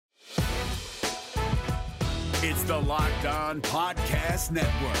It's the Locked On Podcast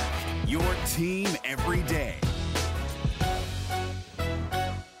Network, your team every day.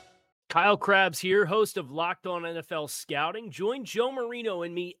 Kyle Krabs here, host of Locked On NFL Scouting. Join Joe Marino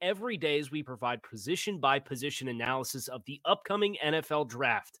and me every day as we provide position-by-position analysis of the upcoming NFL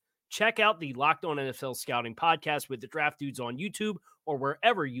Draft. Check out the Locked On NFL Scouting podcast with the Draft Dudes on YouTube or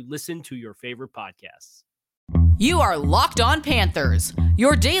wherever you listen to your favorite podcasts. You are Locked On Panthers,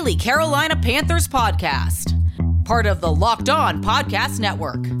 your daily Carolina Panthers podcast. Part of the Locked On Podcast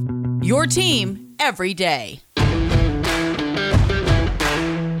Network, your team every day.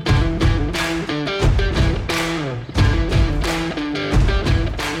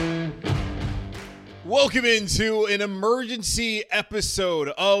 Welcome into an emergency episode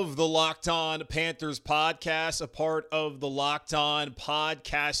of the Locked On Panthers podcast, a part of the Locked On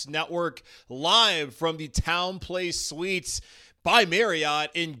Podcast Network, live from the Town Place Suites by Marriott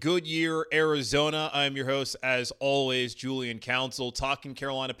in Goodyear, Arizona. I'm your host, as always, Julian Council, talking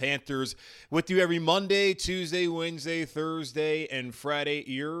Carolina Panthers with you every Monday, Tuesday, Wednesday, Thursday, and Friday.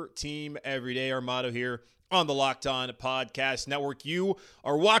 Your team every day. Our motto here on the Locked On Podcast Network. You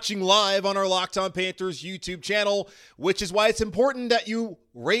are watching live on our Locked On Panthers YouTube channel, which is why it's important that you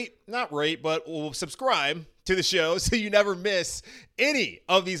subscribe to the show so you never miss any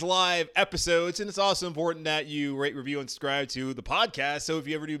of these live episodes. And it's also important that you rate, review, and subscribe to the podcast. So if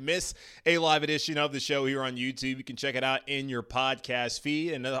you ever do miss a live edition of the show here on YouTube, you can check it out in your podcast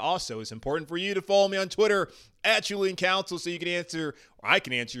feed. And also, it's important for you to follow me on Twitter at Julian Council so you can answer, or I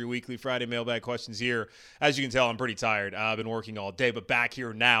can answer your weekly Friday mailbag questions here. As you can tell, I'm pretty tired. I've been working all day, but back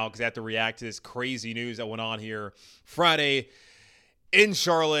here now because I have to react to this crazy news that went on here Friday in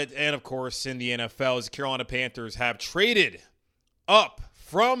Charlotte, and of course in the NFL, as the Carolina Panthers have traded up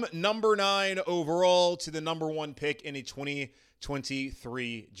from number 9 overall to the number 1 pick in a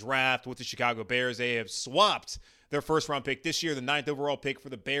 2023 draft with the Chicago Bears. They have swapped their first-round pick this year, the 9th overall pick, for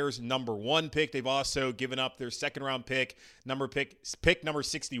the Bears' number 1 pick. They've also given up their second-round pick number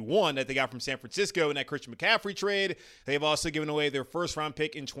 61 that they got from San Francisco in that Christian McCaffrey trade. They've also given away their first-round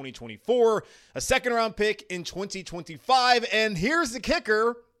pick in 2024, a second-round pick in 2025, and here's the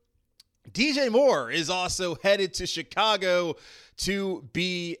kicker. DJ Moore is also headed to Chicago to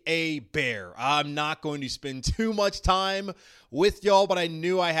be a Bear. I'm not going to spend too much time with y'all, but I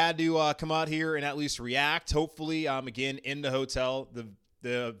knew I had to come out here and at least react. Hopefully, again, in the hotel.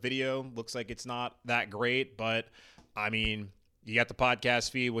 The video looks like it's not that great, but, I mean, you got the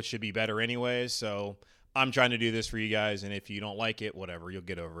podcast feed, which should be better anyways, so I'm trying to do this for you guys, and if you don't like it, whatever, you'll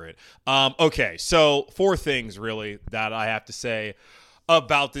get over it. Okay, so 4 things, really, that I have to say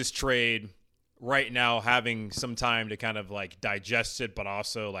about this trade right now, having some time to kind of like digest it, but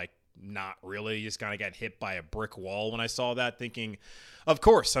also like not really. Just kind of got hit by a brick wall when I saw that, thinking, of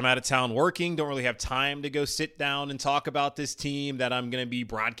course, I'm out of town working, don't really have time to go sit down and talk about this team that I'm going to be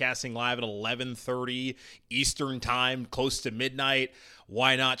broadcasting live at 11:30 Eastern time, close to midnight.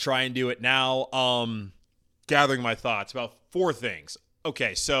 Why not try and do it now? Gathering my thoughts about 4 things.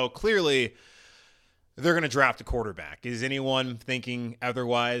 Okay, so clearly they're going to draft a quarterback. Is anyone thinking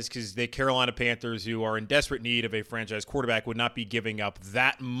otherwise? Because the Carolina Panthers, who are in desperate need of a franchise quarterback, would not be giving up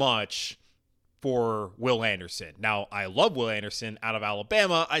that much for Will Anderson. Now, I love Will Anderson out of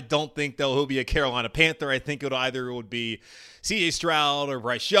Alabama. I don't think, though, he'll be a Carolina Panther. I think it would be C.J. Stroud or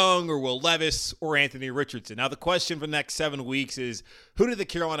Bryce Young or Will Levis or Anthony Richardson. Now, the question for the next 7 weeks is, who did the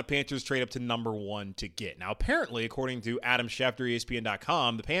Carolina Panthers trade up to number 1 to get? Now, apparently, according to Adam Schefter,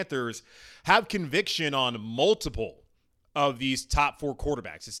 ESPN.com, the Panthers have conviction on multiple of these top 4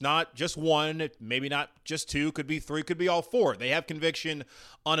 quarterbacks. It's not just one, maybe not just 2, could be 3, could be all 4. They have conviction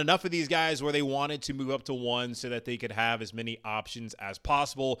on enough of these guys where they wanted to move up to 1 so that they could have as many options as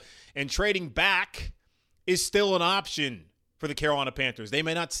possible. And trading back is still an option for the Carolina Panthers. They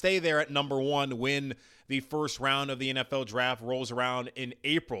may not stay there at number 1 when the first round of the NFL draft rolls around in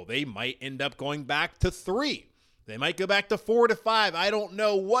April. They might end up going back to 3. They might go back to 4 to 5. I don't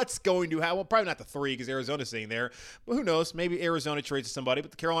know what's going to happen. Well, probably not to 3 because Arizona's sitting there. But who knows? Maybe Arizona trades to somebody.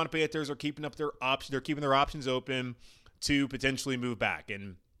 But the Carolina Panthers are keeping up their options. They're keeping their options open to potentially move back.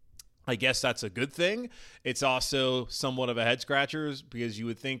 And I guess that's a good thing. It's also somewhat of a head scratcher because you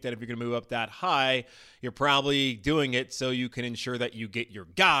would think that if you're going to move up that high, you're probably doing it so you can ensure that you get your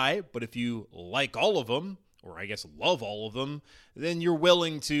guy. But if you like all of them, or I guess love all of them, then you're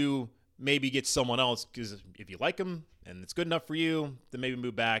willing to maybe get someone else, because if you like them and it's good enough for you, then maybe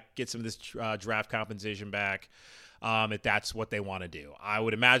move back, get some of this draft compensation back if that's what they want to do. I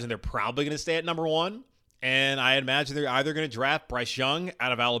would imagine they're probably going to stay at number 1, and I imagine they're either going to draft Bryce Young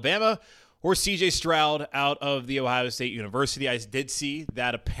out of Alabama or CJ Stroud out of the Ohio State University. I did see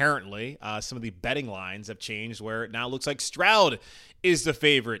that apparently some of the betting lines have changed where it now looks like Stroud is the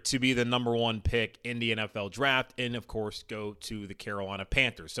favorite to be the number one pick in the NFL draft and, of course, go to the Carolina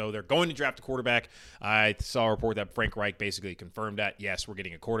Panthers. So they're going to draft a quarterback. I saw a report that Frank Reich basically confirmed that, yes, we're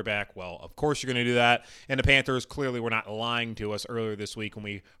getting a quarterback. Well, of course you're going to do that. And the Panthers clearly were not lying to us earlier this week when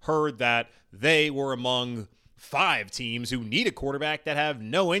we heard that they were among 5 teams who need a quarterback that have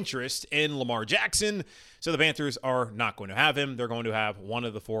no interest in Lamar Jackson. So the Panthers are not going to have him. They're going to have one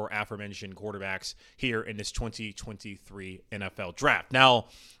of the 4 aforementioned quarterbacks here in this 2023 NFL draft. Now,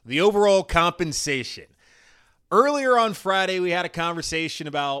 the overall compensation. Earlier on Friday, we had a conversation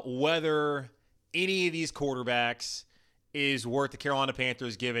about whether any of these quarterbacks is worth the Carolina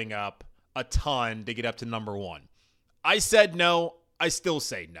Panthers giving up a ton to get up to number 1. I said no. I still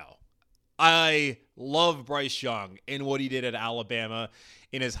say no. I love Bryce Young and what he did at Alabama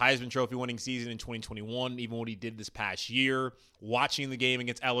in his Heisman Trophy winning season in 2021, even what he did this past year, watching the game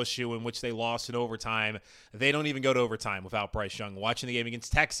against LSU in which they lost in overtime. They don't even go to overtime without Bryce Young. Watching the game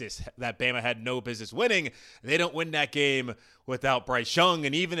against Texas that Bama had no business winning, they don't win that game without Bryce Young.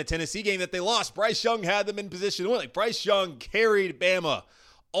 And even the Tennessee game that they lost, Bryce Young had them in position to win. Like, Bryce Young carried Bama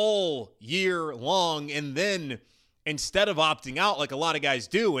all year long, and then instead of opting out like a lot of guys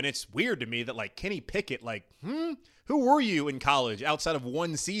do, and it's weird to me that like Kenny Pickett, like, who were you in college outside of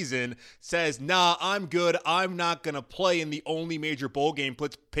one season, says, nah, I'm good. I'm not going to play in the only major bowl game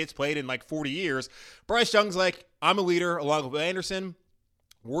Pitt's played in like 40 years. Bryce Young's like, I'm a leader along with Anderson.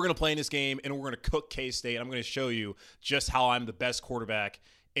 We're going to play in this game, and we're going to cook K-State. I'm going to show you just how I'm the best quarterback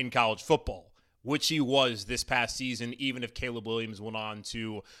in college football, which he was this past season, even if Caleb Williams went on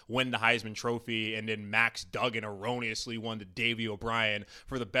to win the Heisman Trophy and then Max Duggan erroneously won the Davey O'Brien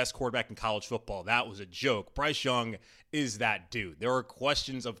for the best quarterback in college football. That was a joke. Bryce Young is that dude. There are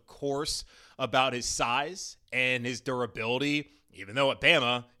questions, of course, about his size and his durability, even though at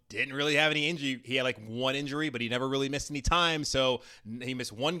Bama didn't really have any injury. He had like one injury, but he never really missed any time. So he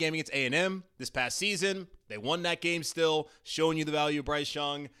missed one game against A&M this past season. They won that game still, showing you the value of Bryce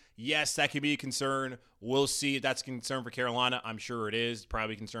Young. Yes, that could be a concern. We'll see if that's a concern for Carolina. I'm sure it is.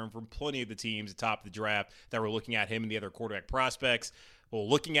 Probably a concern for plenty of the teams at the top of the draft that were looking at him and the other quarterback prospects. Well,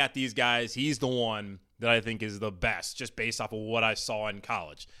 looking at these guys, he's the one that I think is the best, just based off of what I saw in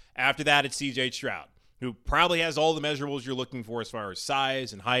college. After that, it's CJ Stroud, who probably has all the measurables you're looking for as far as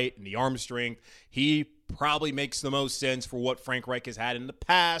size and height and the arm strength. He probably makes the most sense for what Frank Reich has had in the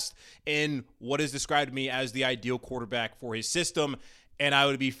past and what is described to me as the ideal quarterback for his system. And I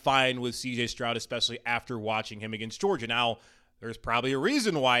would be fine with CJ Stroud, especially after watching him against Georgia. Now, there's probably a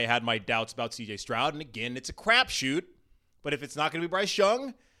reason why I had my doubts about CJ Stroud. And again, it's a crapshoot. But if it's not going to be Bryce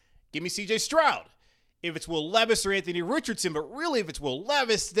Young, give me CJ Stroud. If it's Will Levis or Anthony Richardson, but really if it's Will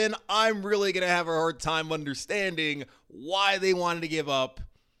Levis, then I'm really going to have a hard time understanding why they wanted to give up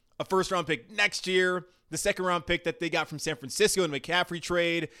a first-round pick next year, the second-round pick that they got from San Francisco in the McCaffrey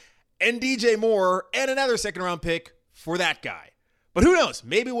trade, and DJ Moore, and another second-round pick for that guy. But who knows?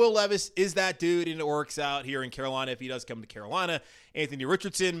 Maybe Will Levis is that dude and it works out here in Carolina if he does come to Carolina. Anthony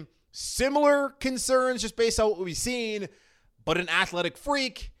Richardson, similar concerns just based on what we've seen, but an athletic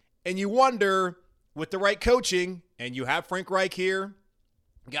freak. And you wonder, with the right coaching, and you have Frank Reich here,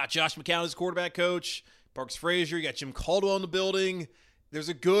 you got Josh McCown as quarterback coach, Parks Frazier, you got Jim Caldwell in the building. There's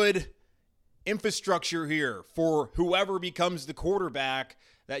a good infrastructure here for whoever becomes the quarterback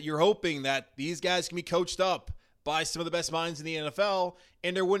that you're hoping that these guys can be coached up by some of the best minds in the NFL,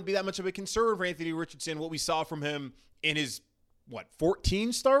 and there wouldn't be that much of a concern for Anthony Richardson, what we saw from him in his,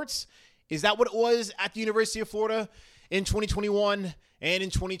 14 starts? Is that what it was at the University of Florida in 2021 and in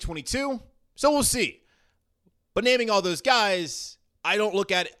 2022? So we'll see. But naming all those guys, I don't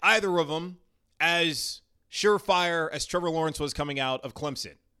look at either of them as surefire as Trevor Lawrence was coming out of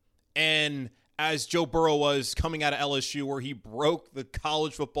Clemson, and as Joe Burrow was coming out of LSU, where he broke the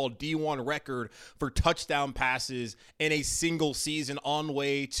college football D1 record for touchdown passes in a single season on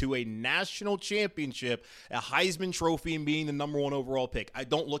way to a national championship, a Heisman Trophy, and being the number 1 overall pick. I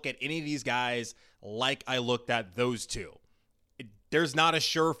don't look at any of these guys like I looked at those two. There's not a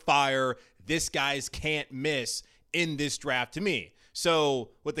surefire, this guy's can't miss in this draft to me.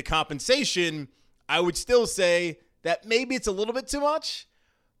 So with the compensation, I would still say that maybe it's a little bit too much,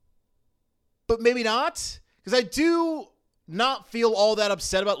 but maybe not, because I do not feel all that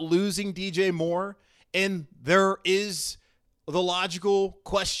upset about losing DJ Moore. And there is the logical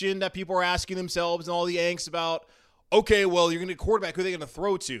question that people are asking themselves and all the angst about, okay, well, you're going to get a quarterback. Who are they going to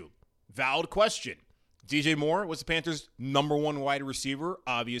throw to? Valid question. DJ Moore was the Panthers' number 1 wide receiver,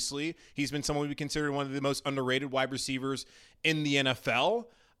 obviously. He's been someone we consider one of the most underrated wide receivers in the NFL.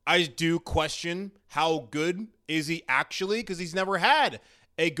 I do question how good is he actually, because he's never had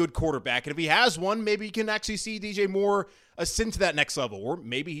a good quarterback. And if he has one, maybe you can actually see DJ Moore ascend to that next level. Or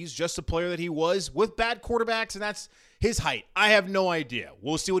maybe he's just a player that he was with bad quarterbacks, and that's his height. I have no idea.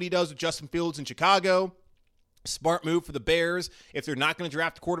 We'll see what he does with Justin Fields in Chicago. Smart move for the Bears. If they're not going to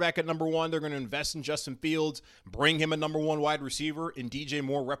draft a quarterback at number 1, they're going to invest in Justin Fields, bring him a number 1 wide receiver, and DJ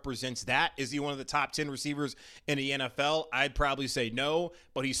Moore represents that. Is he one of the top 10 receivers in the NFL? I'd probably say no,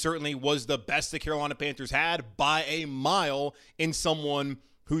 but he certainly was the best the Carolina Panthers had by a mile in someone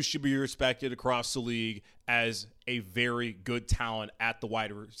who should be respected across the league as a very good talent at the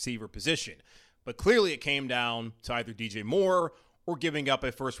wide receiver position. But clearly it came down to either DJ Moore or giving up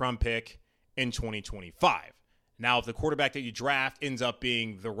a first-round pick in 2025. Now, if the quarterback that you draft ends up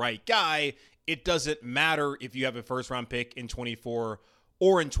being the right guy, it doesn't matter if you have a first-round pick in 24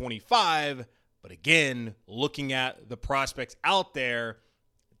 or in 25. But again, looking at the prospects out there,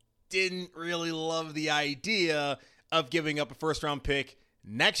 didn't really love the idea of giving up a first-round pick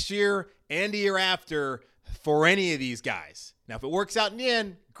next year and the year after for any of these guys. Now, if it works out in the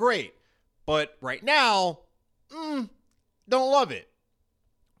end, great. But right now, don't love it.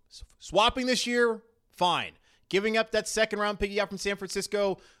 Swapping this year, fine. Giving up that second-round pick you got from San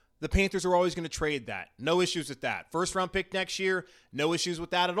Francisco, the Panthers are always going to trade that. No issues with that. First-round pick next year, no issues with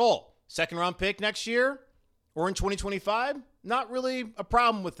that at all. Second-round pick next year or in 2025, not really a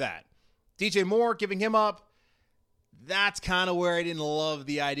problem with that. DJ Moore, giving him up, that's kind of where I didn't love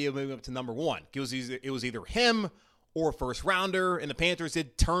the idea of moving up to number 1. It was either him or a first-rounder, and the Panthers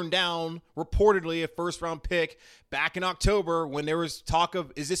did turn down, reportedly, a first-round pick back in October when there was talk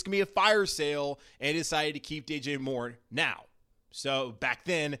of, is this going to be a fire sale, and decided to keep DJ Moore now. So back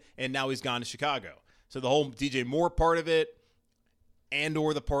then, and now he's gone to Chicago. So the whole DJ Moore part of it, and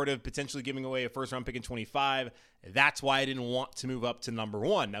or the part of potentially giving away a first-round pick in 25, that's why I didn't want to move up to number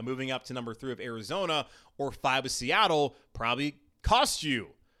 1. Now, moving up to number 3 of Arizona or 5 of Seattle probably cost you,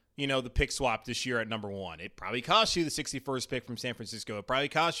 the pick swap this year at number 1. It probably cost you the 61st pick from San Francisco. It probably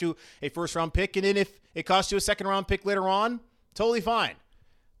cost you a first-round pick, and then if it costs you a second-round pick later on, totally fine.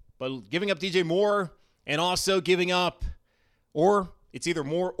 But giving up DJ Moore and also giving up, or it's either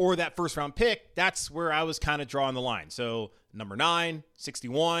Moore or that first-round pick, that's where I was kind of drawing the line. So number 9,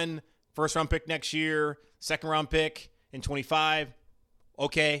 61, first-round pick next year, second-round pick in 25.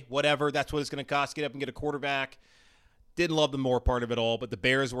 Okay, whatever. That's what it's going to cost. Get up and get a quarterback. Didn't love the Moore part of it all, but the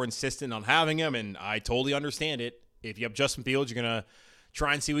Bears were insistent on having him, and I totally understand it. If you have Justin Fields, you're going to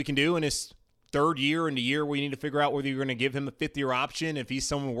try and see what we can do in his third year, in the year where you need to figure out whether you're going to give him a fifth-year option. If he's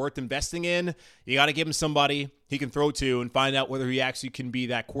someone worth investing in, you got to give him somebody he can throw to and find out whether he actually can be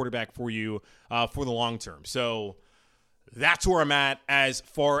that quarterback for you for the long term. So that's where I'm at as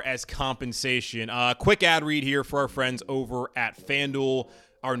far as compensation. Quick ad read here for our friends over at FanDuel,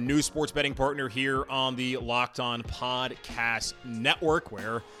 our new sports betting partner here on the Locked On Podcast Network,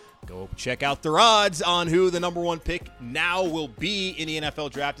 where go check out their odds on who the number 1 pick now will be in the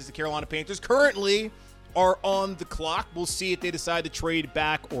NFL draft, as the Carolina Panthers currently are on the clock. We'll see if they decide to trade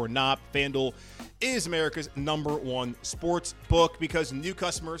back or not. FanDuel is America's number 1 sports book because new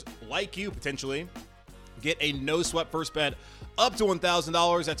customers like you potentially get a no-sweat first bet up to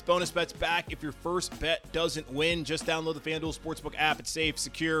 $1,000. That's bonus bets back if your first bet doesn't win. Just download the FanDuel Sportsbook app. It's safe,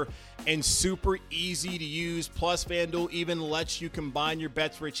 secure, and super easy to use. Plus, FanDuel even lets you combine your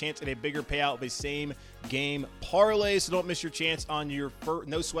bets for a chance at a bigger payout of a same-game parlay. So don't miss your chance on your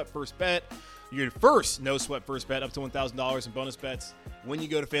no-sweat first bet. Your first no-sweat first bet up to $1,000 in bonus bets when you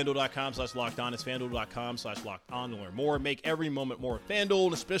go to FanDuel.com/LockedOn. It's FanDuel.com/LockedOn to learn more. Make every moment more.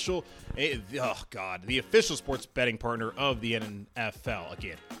 FanDuel, the official sports betting partner of the NFL.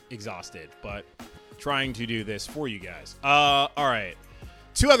 Again, exhausted, but trying to do this for you guys. All right.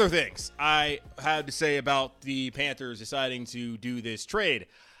 2 other things I had to say about the Panthers deciding to do this trade.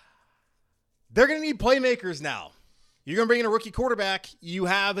 They're going to need playmakers now. You're going to bring in a rookie quarterback. You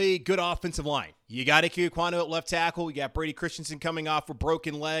have a good offensive line. You got Ike Ekwonu at left tackle. You got Brady Christensen coming off a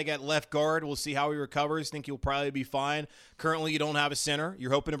broken leg at left guard. We'll see how he recovers. Think he'll probably be fine. Currently, you don't have a center.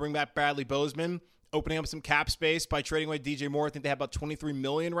 You're hoping to bring back Bradley Bozeman, opening up some cap space by trading away DJ Moore. I think they have about $23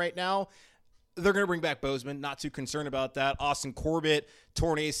 million right now. They're going to bring back Bozeman. Not too concerned about that. Austin Corbett,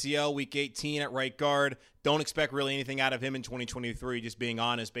 torn ACL week 18 at right guard. Don't expect really anything out of him in 2023, just being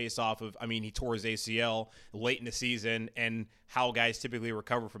honest, based off of, he tore his ACL late in the season, and how guys typically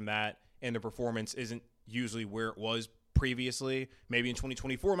recover from that, and the performance isn't usually where it was previously. Maybe in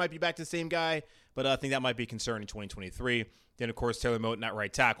 2024 might be back to the same guy, but I think that might be a concern in 2023. Then, of course, Taylor Moton at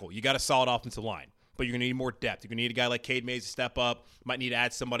right tackle. You got a solid offensive line, but you're going to need more depth. You're going to need a guy like Cade Mays to step up. Might need to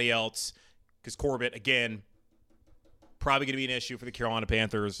add somebody else. Because Corbett, again, probably going to be an issue for the Carolina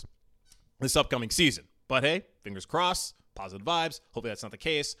Panthers this upcoming season. But hey, fingers crossed, positive vibes. Hopefully that's not the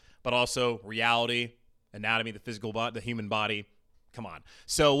case. But also reality, anatomy, the physical body, the human body. Come on.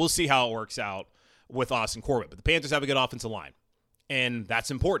 So we'll see how it works out with Austin Corbett. But the Panthers have a good offensive line, and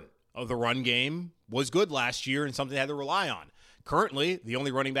that's important. The run game was good last year and something they had to rely on. Currently, the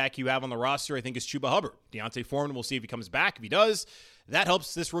only running back you have on the roster, I think, is Chuba Hubbard. Deontay Foreman, we'll see if he comes back. If he does, that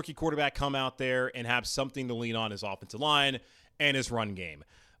helps this rookie quarterback come out there and have something to lean on his offensive line and his run game.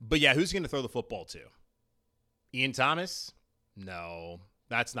 But yeah, who's going to throw the football to? Ian Thomas? No,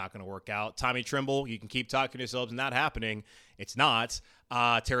 that's not going to work out. Tommy Trimble, you can keep talking to yourselves, not happening. It's not.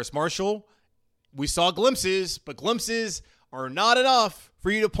 Terrace Marshall, we saw glimpses, but glimpses are not enough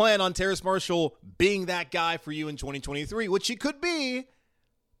for you to plan on Terrace Marshall being that guy for you in 2023, which he could be,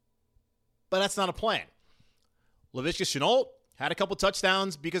 but that's not a plan. Laviska Shenault had a couple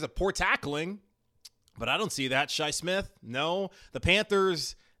touchdowns because of poor tackling, but I don't see that. Shi Smith, no. The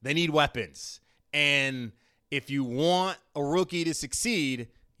Panthers, they need weapons. And if you want a rookie to succeed,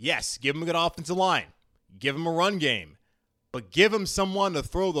 yes, give him a good offensive line. Give him a run game. But give him someone to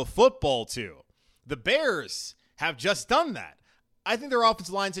throw the football to. The Bears have just done that. I think their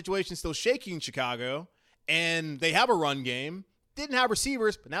offensive line situation is still shaky in Chicago, and they have a run game. Didn't have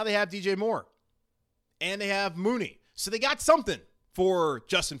receivers, but now they have DJ Moore. And they have Mooney. So they got something for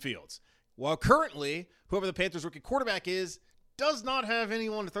Justin Fields. While currently, whoever the Panthers rookie quarterback is, does not have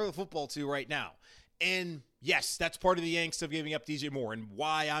anyone to throw the football to right now. And yes, that's part of the angst of giving up DJ Moore and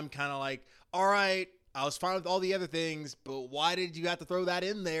why I'm kind of like, all right, I was fine with all the other things, but why did you have to throw that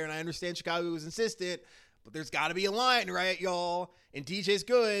in there? And I understand Chicago was insistent, but there's got to be a line, right, y'all? And DJ's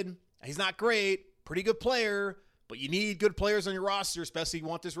good. He's not great. Pretty good player, but you need good players on your roster, especially if you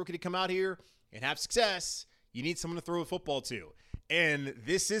want this rookie to come out here and have success. You need someone to throw a football to. And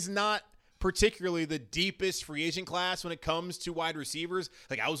this is not particularly the deepest free agent class when it comes to wide receivers.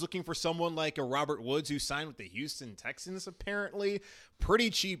 Like, I was looking for someone like a Robert Woods who signed with the Houston Texans, apparently. Pretty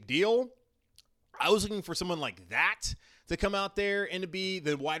cheap deal. I was looking for someone like that to come out there and to be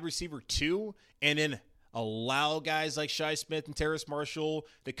the wide receiver 2 and then allow guys like Shi Smith and Terrace Marshall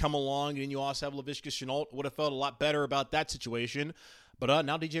to come along. And you also have Laviska Shenault. Would have felt a lot better about that situation. But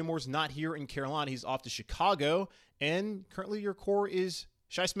now DJ Moore's not here in Carolina. He's off to Chicago. And currently your core is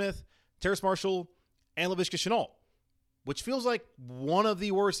Shi Smith, Terrace Marshall, and Laviska Shenault, which feels like one of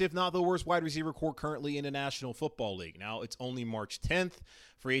the worst, if not the worst, wide receiver core currently in the National Football League. Now, it's only March 10th.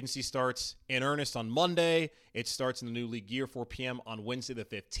 Free agency starts in earnest on Monday. It starts in the new league year, 4 p.m. on Wednesday the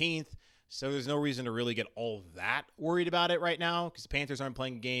 15th. So there's no reason to really get all that worried about it right now because the Panthers aren't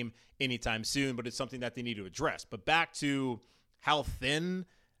playing a game anytime soon, but it's something that they need to address. But back to how thin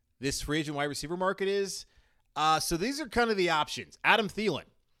this free agent wide receiver market is. So these are kind of the options. Adam Thielen,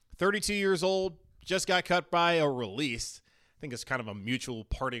 32 years old, just got cut by a release. I think it's kind of a mutual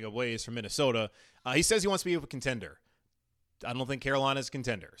parting of ways from Minnesota. He says he wants to be a contender. I don't think Carolina's a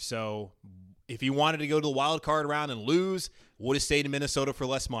contender. So if he wanted to go to the wild card round and lose, would have stayed in Minnesota for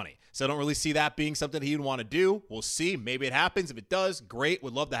less money. So I don't really see that being something he'd want to do. We'll see. Maybe it happens. If it does, great.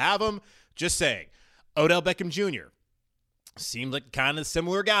 Would love to have him. Just saying. Odell Beckham Jr. seemed like kind of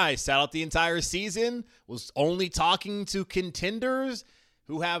similar guy. Sat out the entire season. Was only talking to contenders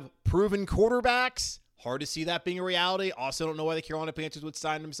who have proven quarterbacks. Hard to see that being a reality. Also don't know why the Carolina Panthers would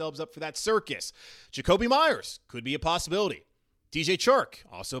sign themselves up for that circus. Jacoby Myers could be a possibility. DJ Chark,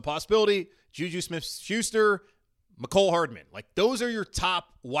 also a possibility. Juju Smith-Schuster, McCole Hardman. Like, those are your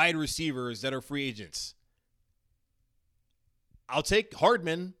top wide receivers that are free agents. I'll take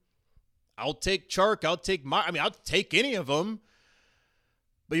Hardman. I'll take Chark. I'll take I'll take any of them.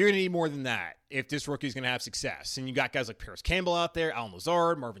 But you're going to need more than that if this rookie is going to have success. And you got guys like Paris Campbell out there, Alan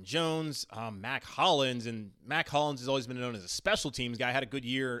Lazard, Marvin Jones, Mac Hollins. And Mac Hollins has always been known as a special teams guy. Had a good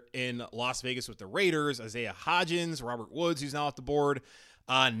year in Las Vegas with the Raiders. Isaiah Hodgins, Robert Woods, who's now off the board.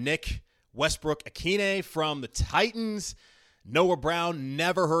 Nick Westbrook-Akine from the Titans. Noah Brown,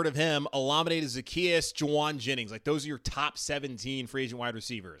 never heard of him. Olamide Zaccheaus, Juwan Jennings. Like, those are your top 17 free agent wide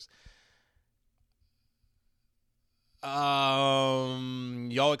receivers.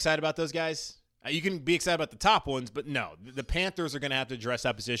 Y'all excited about those guys? You can be excited about the top ones, but no, the Panthers are going to have to address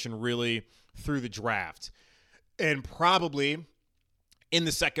that position really through the draft and probably in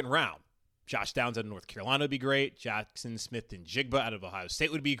the second round. Josh Downs out of North Carolina would be great. Jackson Smith and Jigba out of Ohio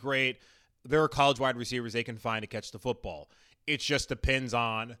State would be great. There are college wide receivers they can find to catch the football. It just depends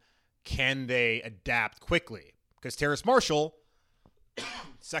on, can they adapt quickly? Because Terrace Marshall,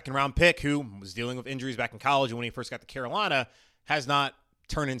 second-round pick who was dealing with injuries back in college and when he first got to Carolina, has not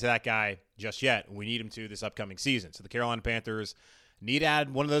turned into that guy just yet. We need him to this upcoming season. So the Carolina Panthers need to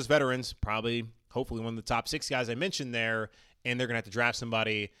add one of those veterans, probably hopefully one of the top 6 guys I mentioned there, and they're going to have to draft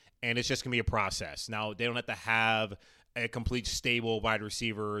somebody, and it's just going to be a process. Now, they don't have to have a complete stable wide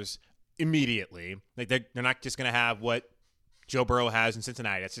receivers immediately. Like they're not just going to have what Joe Burrow has in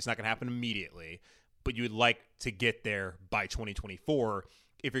Cincinnati. That's just not going to happen immediately. But you would like to get there by 2024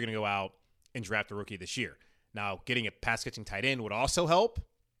 if you're going to go out and draft a rookie this year. Now, getting a pass-catching tight end would also help.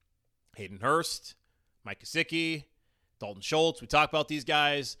 Hayden Hurst, Mike Gesicki, Dalton Schultz. We talk about these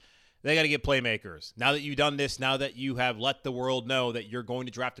guys. They got to get playmakers. Now that you've done this, now that you have let the world know that you're going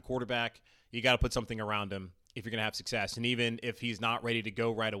to draft a quarterback, you got to put something around him if you're going to have success. And even if he's not ready to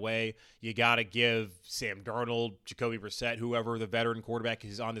go right away, you got to give Sam Darnold, Jacoby Brissett, whoever the veteran quarterback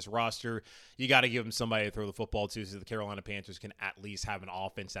is on this roster, you got to give him somebody to throw the football to so the Carolina Panthers can at least have an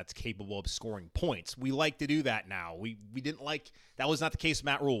offense that's capable of scoring points. We like to do that now. We didn't like – that was not the case with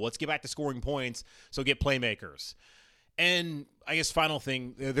Matt Rule. Let's get back to scoring points, so get playmakers. And I guess final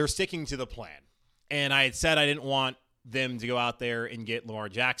thing, they're sticking to the plan. And I had said I didn't want them to go out there and get Lamar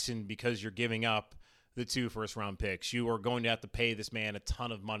Jackson because you're giving up the 2 first-round picks. You are going to have to pay this man a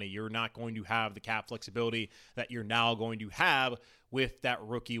ton of money. You're not going to have the cap flexibility that you're now going to have with that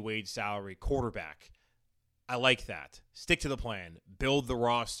rookie wage salary quarterback. I like that. Stick to the plan. Build the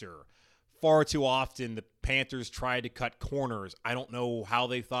roster. Far too often, the Panthers tried to cut corners. I don't know how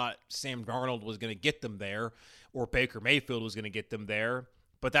they thought Sam Darnold was going to get them there or Baker Mayfield was going to get them there,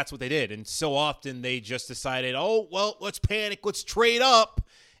 but that's what they did. And so often they just decided, oh, well, let's panic. Let's trade up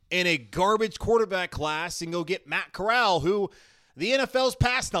in a garbage quarterback class and go get Matt Corral, who the NFL's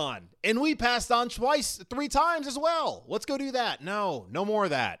passed on. And we passed on 3 times as well. Let's go do that. No more of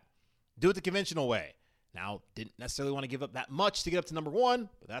that. Do it the conventional way. Now, didn't necessarily want to give up that much to get up to number 1,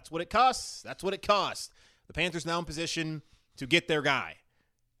 but that's what it costs. That's what it costs. The Panthers now in position to get their guy.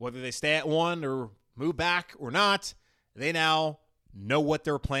 Whether they stay at 1 or move back or not, they now know what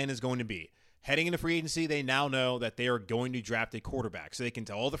their plan is going to be. Heading into free agency, they now know that they are going to draft a quarterback. So they can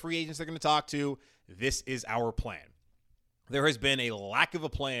tell all the free agents they're going to talk to, this is our plan. There has been a lack of a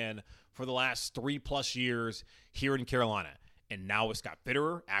plan for the last 3+ years here in Carolina. And now with Scott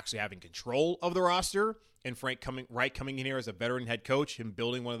Fitterer actually having control of the roster and Frank Reich coming in here as a veteran head coach and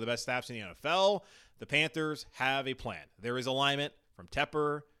building one of the best staffs in the NFL, the Panthers have a plan. There is alignment from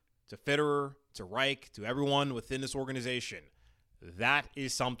Tepper to Fitterer to Reich to everyone within this organization. That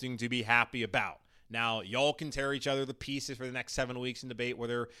is something to be happy about. Now, y'all can tear each other the pieces for the next 7 weeks and debate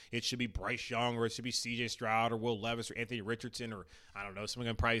whether it should be Bryce Young or it should be C.J. Stroud or Will Levis or Anthony Richardson or, I don't know, someone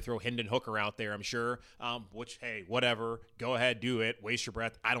going to probably throw Hendon Hooker out there, I'm sure, which, hey, whatever. Go ahead, do it. Waste your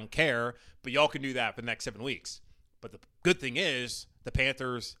breath. I don't care. But y'all can do that for the next 7 weeks. But the good thing is the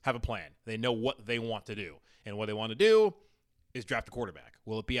Panthers have a plan. They know what they want to do. And what they want to do is draft a quarterback.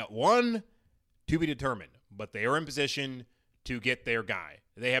 Will it be at 1? To be determined. But they are in position to get their guy.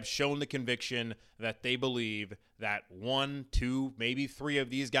 They have shown the conviction that they believe that 1, 2, maybe 3 of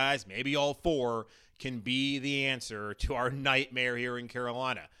these guys, maybe all 4, can be the answer to our nightmare here in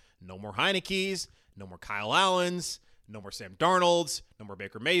Carolina. No more Heineke's, no more Kyle Allens, no more Sam Darnold's, no more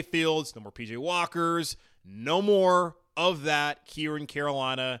Baker Mayfield's, no more PJ Walker's, no more of that here in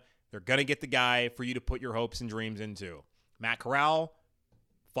Carolina. They're going to get the guy for you to put your hopes and dreams into. Matt Corral,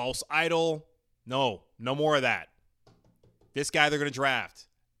 false idol, no more of that. This guy they're going to draft,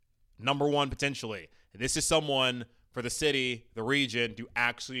 number 1 potentially. This is someone for the city, the region, to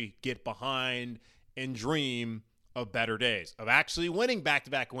actually get behind and dream of better days, of actually having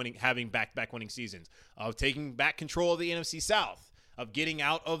back-to-back winning seasons, of taking back control of the NFC South, of getting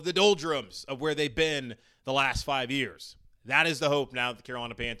out of the doldrums of where they've been the last 5 years. That is the hope now that the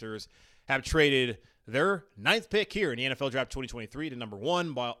Carolina Panthers have traded their 9th pick here in the NFL Draft 2023 to number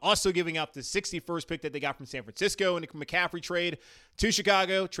 1, while also giving up the 61st pick that they got from San Francisco in the McCaffrey trade to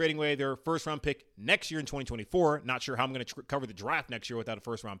Chicago, trading away their first-round pick next year in 2024. Not sure how I'm going to cover the draft next year without a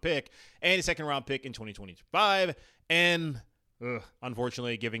first-round pick, and a second-round pick in 2025, and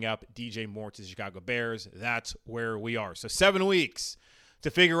unfortunately giving up DJ Moore to the Chicago Bears. That's where we are. So 7 weeks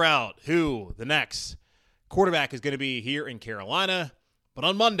to figure out who the next quarterback is going to be here in Carolina, but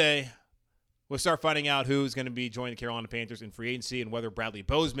on Monday, we'll start finding out who's going to be joining the Carolina Panthers in free agency and whether Bradley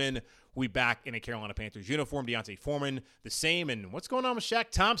Bozeman will be back in a Carolina Panthers uniform. Deontay Foreman, the same. And what's going on with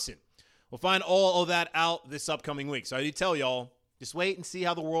Shaq Thompson? We'll find all of that out this upcoming week. So I do tell y'all, just wait and see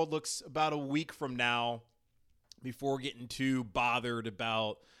how the world looks about a week from now before getting too bothered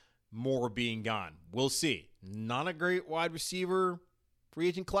about more being gone. We'll see. Not a great wide receiver free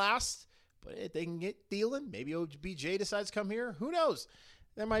agent class, but if they can get dealing, maybe OBJ decides to come here. Who knows?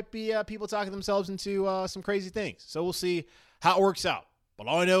 There might be people talking themselves into some crazy things. So we'll see how it works out. But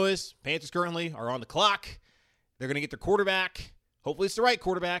all I know is Panthers currently are on the clock. They're going to get their quarterback. Hopefully it's the right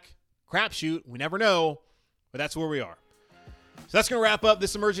quarterback. crapshoot. We never know, but that's where we are. So that's going to wrap up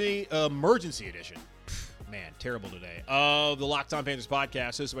this emergency edition. Man, terrible today. Of the Locked On Panthers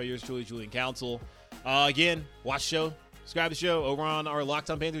podcast, hosted by yours truly, Julian Council. Again, watch the show, subscribe to the show over on our Locked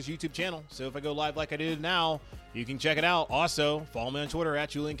On Panthers YouTube channel. So if I go live like I did now, you can check it out. Also, follow me on Twitter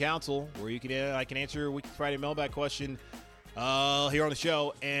at Julian Council, where you can I can answer a Weekly Friday mailbag question here on the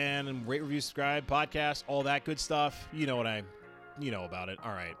show, and rate, review, subscribe, podcast, all that good stuff. You know about it.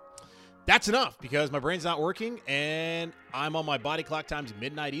 All right. That's enough because my brain's not working and I'm on my body clock times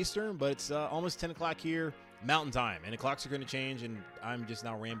midnight Eastern, but it's almost 10 o'clock here Mountain Time, and the clocks are going to change, and I'm just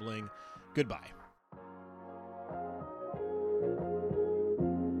now rambling. Goodbye.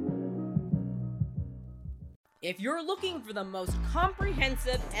 If you're looking for the most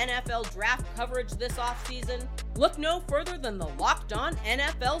comprehensive NFL draft coverage this offseason, look no further than the Locked On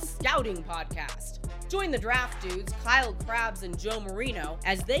NFL Scouting Podcast. Join the draft dudes, Kyle Krabs and Joe Marino,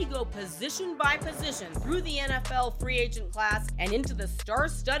 as they go position by position through the NFL free agent class and into the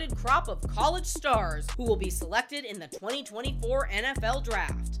star-studded crop of college stars who will be selected in the 2024 NFL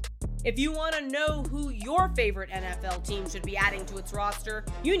Draft. If you want to know who your favorite NFL team should be adding to its roster,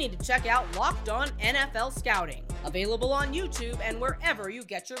 you need to check out Locked On NFL Scouting, available on YouTube and wherever you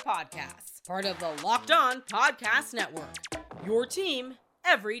get your podcasts. Part of the Locked On Podcast Network, your team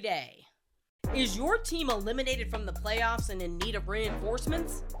every day. Is your team eliminated from the playoffs and in need of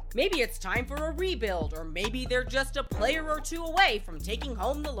reinforcements? Maybe it's time for a rebuild, or maybe they're just a player or two away from taking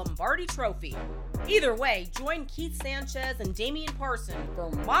home the Lombardi Trophy. Either way, join Keith Sanchez and Damian Parson for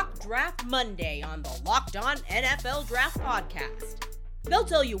Mock Draft Monday on the Locked On NFL Draft Podcast. They'll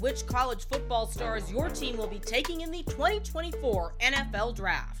tell you which college football stars your team will be taking in the 2024 NFL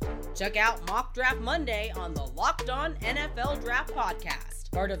Draft. Check out Mock Draft Monday on the Locked On NFL Draft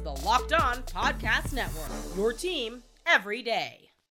Podcast, part of the Locked On Podcast Network, your team every day.